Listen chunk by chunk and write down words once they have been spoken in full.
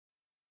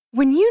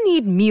When you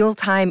need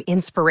mealtime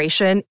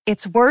inspiration,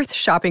 it's worth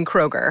shopping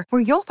Kroger,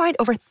 where you'll find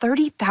over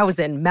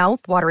 30,000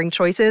 mouth-watering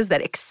choices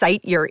that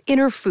excite your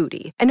inner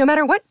foodie. And no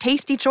matter what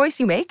tasty choice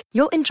you make,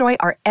 you'll enjoy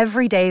our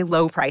everyday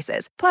low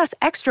prices, plus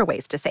extra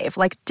ways to save,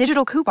 like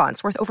digital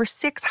coupons worth over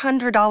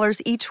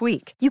 $600 each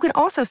week. You can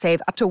also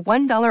save up to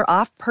 $1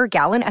 off per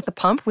gallon at the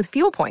pump with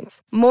fuel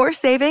points. More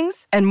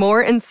savings and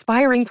more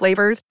inspiring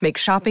flavors make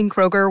shopping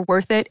Kroger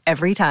worth it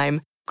every time.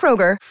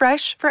 Kroger,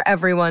 fresh for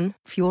everyone.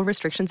 Fuel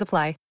restrictions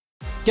apply.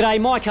 G'day,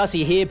 Mike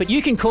Hussey here, but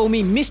you can call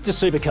me Mr.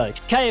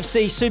 Supercoach.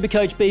 KFC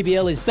Supercoach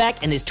BBL is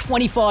back and there's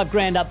 25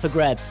 grand up for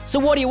grabs. So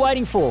what are you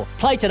waiting for?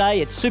 Play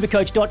today at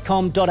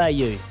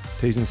supercoach.com.au.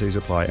 T's and C's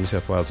apply. New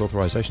South Wales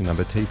authorisation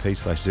number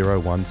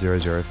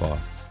TP/01005.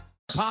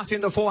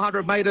 Passing the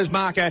 400 metres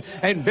marker,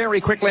 and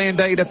very quickly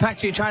indeed,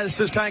 Apache Chase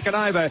has taken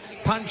over.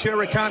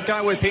 Punchera can't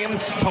go with him.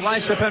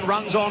 Palacipan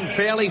runs on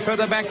fairly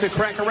further back to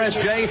Cracker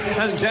SG,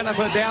 and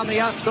Jennifer down the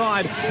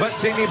outside. But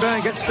Jimmy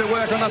Byrne gets to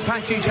work on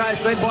Apache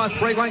Chase, led by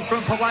 3 lengths from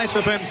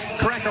Palacipan.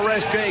 Cracker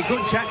SG,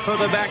 good chat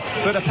further back,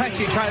 but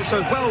Apache Chase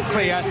is well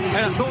clear,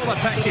 and it's all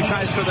Apache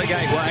Chase for the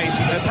gateway.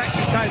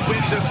 Apache Chase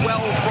wins it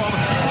well from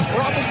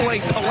probably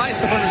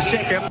Palacipan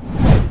second.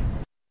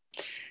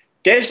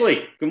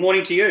 Desley, good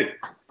morning to you.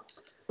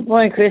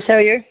 Morning, Chris. How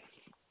are you?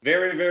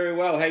 Very, very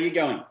well. How are you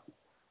going?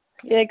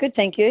 Yeah, good,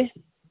 thank you.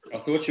 I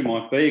thought you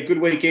might be. A good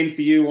weekend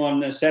for you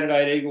on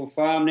Saturday at Eagle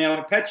Farm. Now,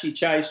 Apache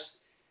Chase,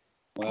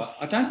 well,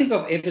 I don't think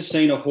I've ever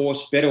seen a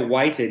horse better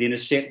weighted in a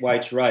set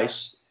weights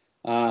race.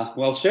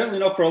 Well, certainly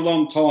not for a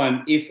long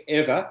time, if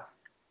ever.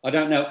 I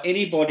don't know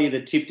anybody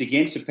that tipped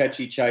against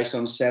Apache Chase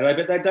on Saturday,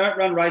 but they don't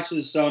run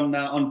races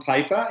on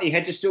paper. He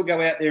had to still go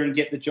out there and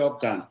get the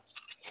job done.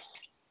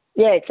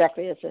 Yeah,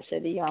 exactly. As I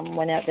said, he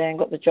went out there and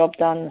got the job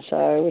done,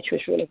 so which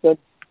was really good.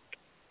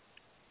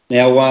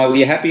 Now, were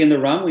you happy in the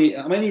run?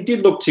 He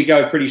did look to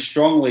go pretty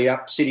strongly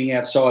up, sitting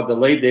outside the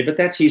lead there, but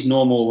that's his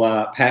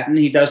normal pattern.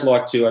 He does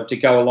like to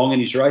go along in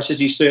his races.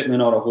 He's certainly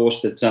not a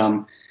horse that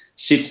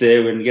sits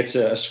there and gets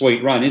a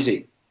sweet run, is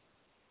he?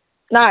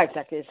 No,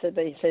 exactly. So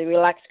he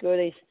relaxed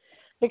good. He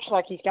looks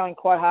like he's going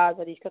quite hard,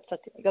 but he's got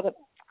a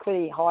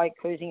pretty high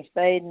cruising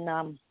speed,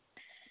 and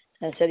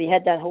so he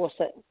had that horse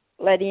that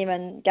led him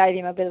and gave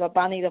him a bit of a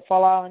bunny to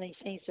follow, and he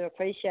seems to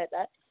appreciate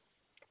that.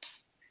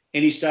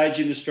 Any stage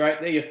in the straight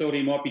there you thought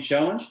he might be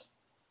challenged?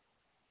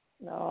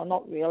 No,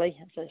 not really.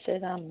 As I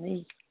said,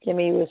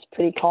 Jimmy was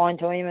pretty kind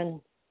to him, and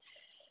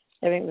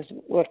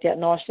everything worked out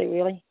nicely,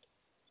 really.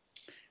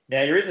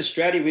 Now, you're in the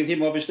Stratty with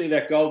him. Obviously,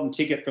 that golden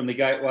ticket from the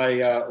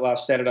Gateway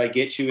last Saturday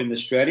gets you in the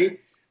Stratty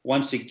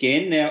once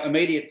again. Now,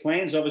 immediate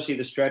plans, obviously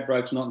the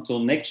Stradbroke's not until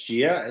next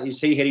year.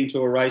 Is he heading to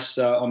a race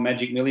on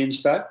Magic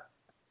Millions Day?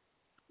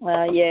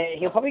 Yeah,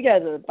 he'll probably go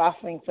to the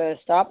Buffering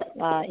first up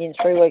in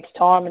 3 weeks'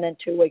 time, and then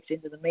 2 weeks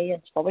into the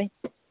Millions, probably.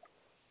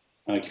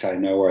 Okay,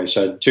 no worries.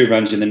 So 2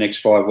 runs in the next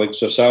 5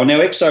 weeks or so. Now,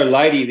 Exo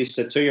Lady, this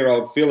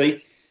 2-year-old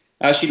filly,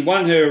 she'd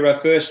won her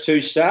first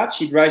 2 starts.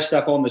 She'd raced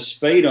up on the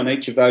speed on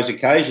each of those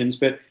occasions,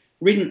 but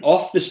ridden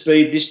off the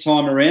speed this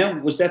time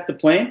around. Was that the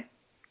plan?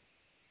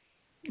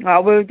 We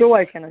were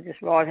always going to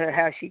just ride her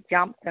how she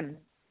jumped and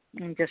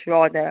just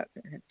ride her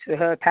to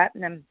her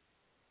pattern. And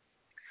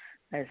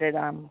as I said,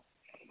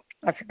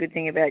 that's a good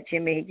thing about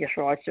Jimmy. He just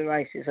rides the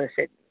races. I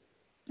said,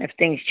 if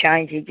things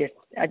change, he just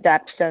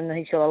adapts, and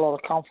he's got a lot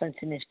of confidence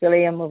in his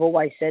filly. And we've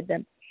always said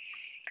that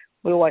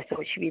we always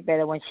thought she'd be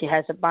better when she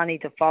has a bunny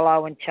to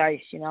follow and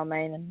chase, you know what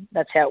I mean? And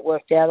that's how it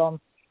worked out on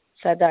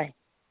Saturday.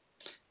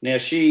 Now,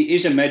 she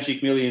is a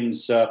Magic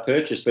Millions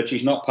purchase, but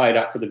she's not paid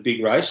up for the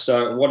big race.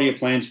 So what are your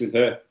plans with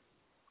her?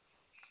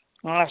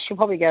 She'll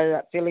probably go to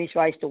that fillies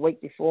race the week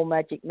before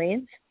Magic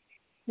Millions.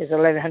 There's an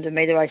 1,100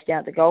 metre race down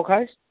at the Gold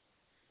Coast.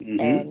 Mm-hmm.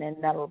 And then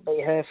that'll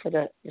be her for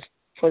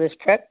this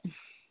prep.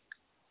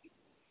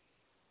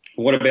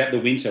 What about the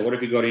winter? What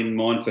have you got in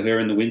mind for her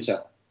in the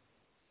winter?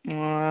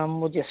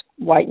 We'll just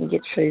wait and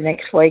get through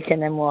next week,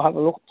 and then we'll have a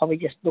look. Probably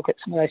just look at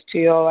some of those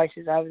 2-year-old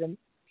races over the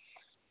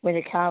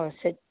winter. Cara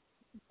said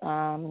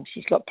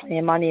she's got plenty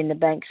of money in the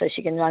bank, so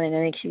she can run in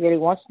anything she really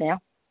wants now.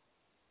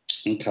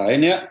 Okay.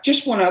 Now,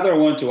 just one other I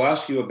wanted to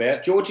ask you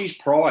about. Georgie's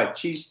Pride.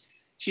 She's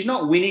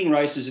not winning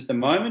races at the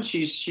moment.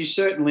 She's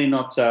certainly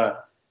not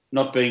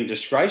being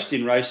disgraced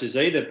in races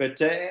either. But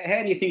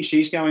how do you think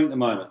she's going at the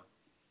moment?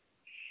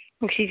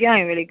 Well, she's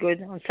going really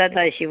good. On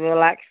Saturday, she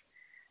relaxed.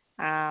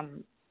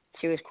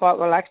 She was quite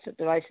relaxed at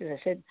the races. I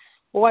said,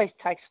 always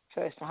takes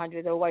first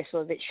 100, always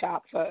sort of a bit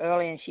sharp for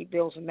early, and she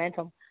builds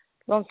momentum.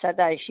 But on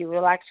Saturday, she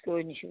relaxed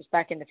good, and she was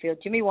back in the field.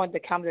 Jimmy wanted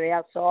to come to the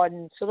outside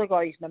and sort of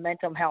got his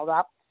momentum held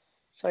up.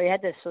 So he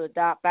had to sort of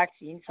dart back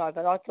to the inside.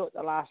 But I thought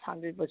the last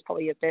 100 was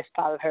probably the best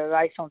part of her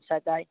race on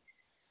Saturday.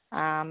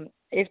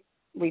 If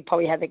we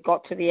probably had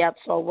got to the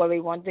outside where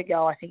we wanted to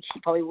go, I think she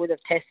probably would have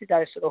tested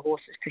those sort of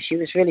horses because she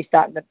was really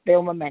starting to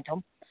build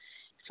momentum.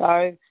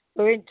 So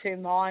we're in two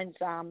minds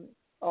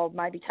of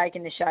maybe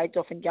taking the shades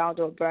off and going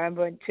to a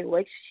Bramble in 2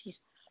 weeks.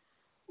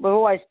 We've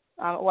always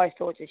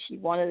thought that she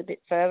wanted a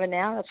bit further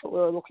now. That's what we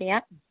were looking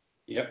at.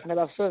 Yep. But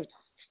I've sort of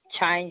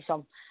changed.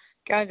 I'm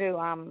going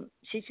to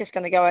she's just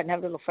going to go out and have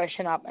a little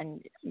freshen up,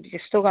 and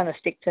she's still going to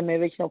stick to my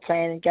original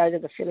plan and go to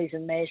the fillies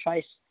and mares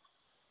race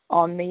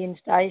on Millions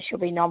Day. She'll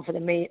be known for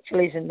the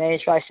fillies and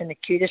mares race and the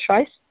cutest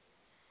race.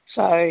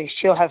 So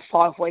she'll have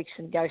 5 weeks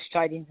and go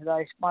straight into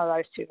one of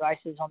those 2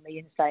 races on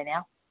Millions Day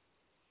now.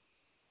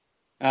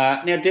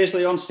 Now,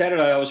 Desley, on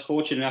Saturday I was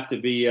fortunate enough to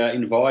be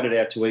invited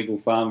out to Eagle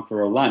Farm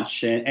for a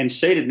lunch, and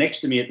seated next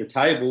to me at the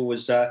table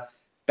was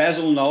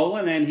Basil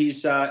Nolan and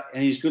his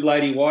good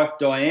lady wife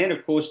Diane.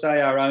 Of course,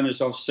 they are owners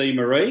of C.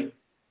 Marie,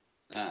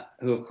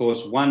 who of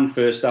course won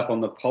first up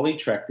on the Poly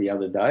track the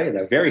other day.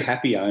 They're very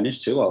happy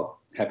owners too, I'm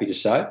happy to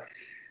say.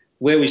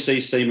 Where we see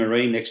C.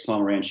 Marie next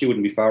time around, she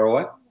wouldn't be far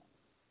away.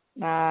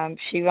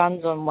 She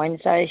runs on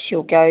Wednesday.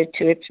 She'll go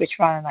to Ipswich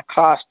running a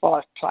Class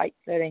 5 plate,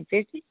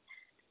 1350.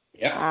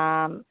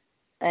 Yeah.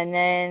 And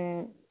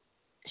then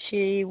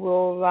she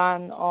will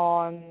run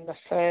on the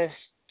 1st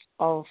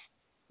of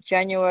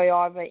January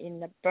either in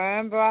the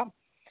Burnborough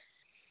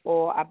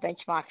or a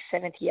benchmark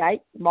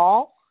 78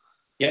 mile.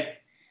 Yeah.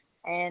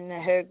 And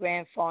her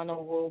grand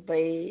final will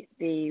be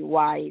the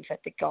Wave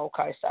at the Gold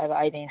Coast over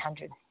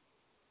 1800.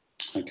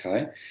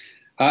 Okay.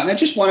 Now,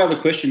 just one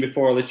other question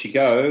before I let you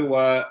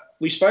go.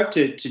 We spoke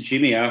to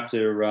Jimmy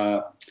after,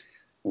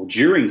 or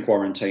during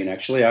quarantine,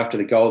 actually, after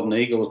the Golden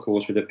Eagle, of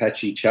course, with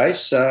Apache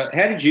Chase. How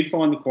did you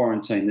find the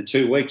quarantine, the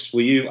 2 weeks?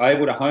 Were you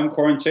able to home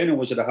quarantine, or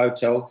was it a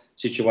hotel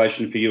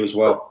situation for you as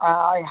well?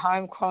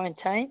 Home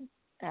quarantine.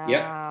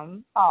 Yeah.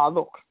 Oh,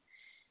 look,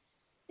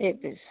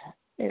 it's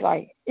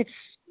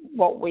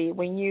what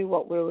we knew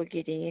what we were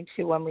getting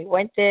into when we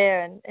went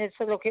there, and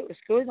so look, it was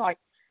good. Like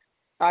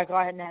I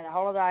hadn't had a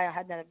holiday, I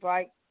hadn't had a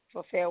break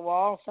for a fair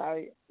while,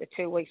 so the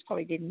 2 weeks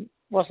probably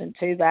wasn't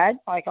too bad.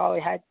 Like I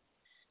had,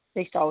 at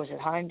least I was at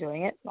home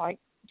doing it. Like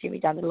Jimmy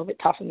done it a little bit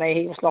tougher than me.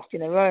 He was locked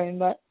in the room,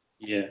 but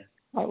yeah,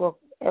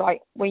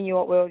 we knew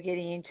what we were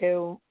getting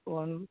into,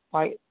 and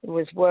it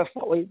was worth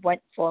what we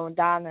went for and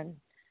done. And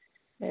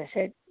as I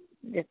said,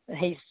 that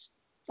he's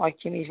like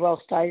Jimmy's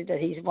well stated that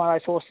he's one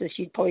of those horses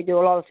you'd probably do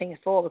a lot of things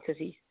for, because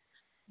he's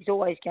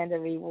always going to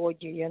reward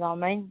you. You know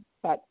what I mean?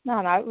 But no,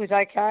 it was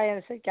okay,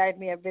 and it gave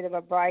me a bit of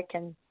a break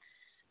and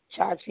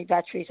charged me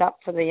batteries up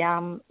for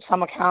the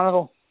summer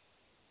carnival.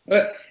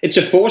 It's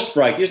a forced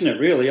break, isn't it,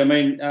 really? I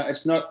mean,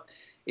 it's not...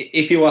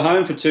 If you were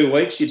home for 2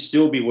 weeks, you'd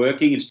still be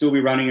working, you'd still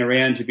be running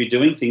around, you'd be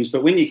doing things.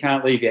 But when you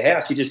can't leave your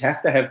house, you just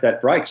have to have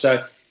that break.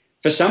 So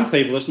for some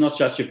people, it's not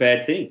such a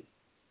bad thing.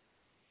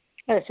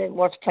 As I said,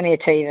 watched plenty of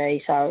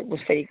TV, so it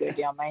was pretty good,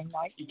 you know what I mean?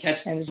 You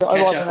catch up on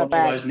all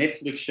those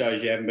Netflix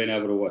shows you haven't been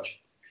able to watch.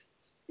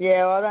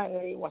 Yeah, well, I don't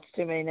really watch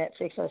too many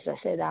Netflix, as I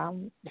said.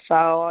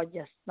 So I just,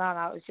 it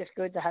was just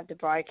good to have the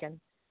break and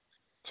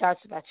charge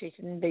the batteries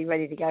and be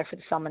ready to go for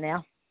the summer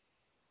now.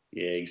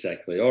 Yeah,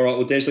 exactly. All right,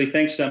 well, Desley,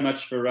 thanks so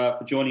much for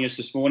joining us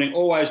this morning.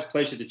 Always a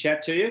pleasure to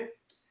chat to you.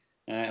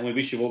 And we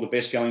wish you all the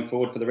best going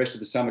forward for the rest of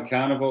the summer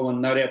carnival,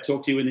 and no doubt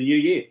talk to you in the new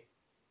year.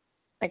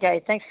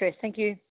 Okay, thanks, Chris. Thank you.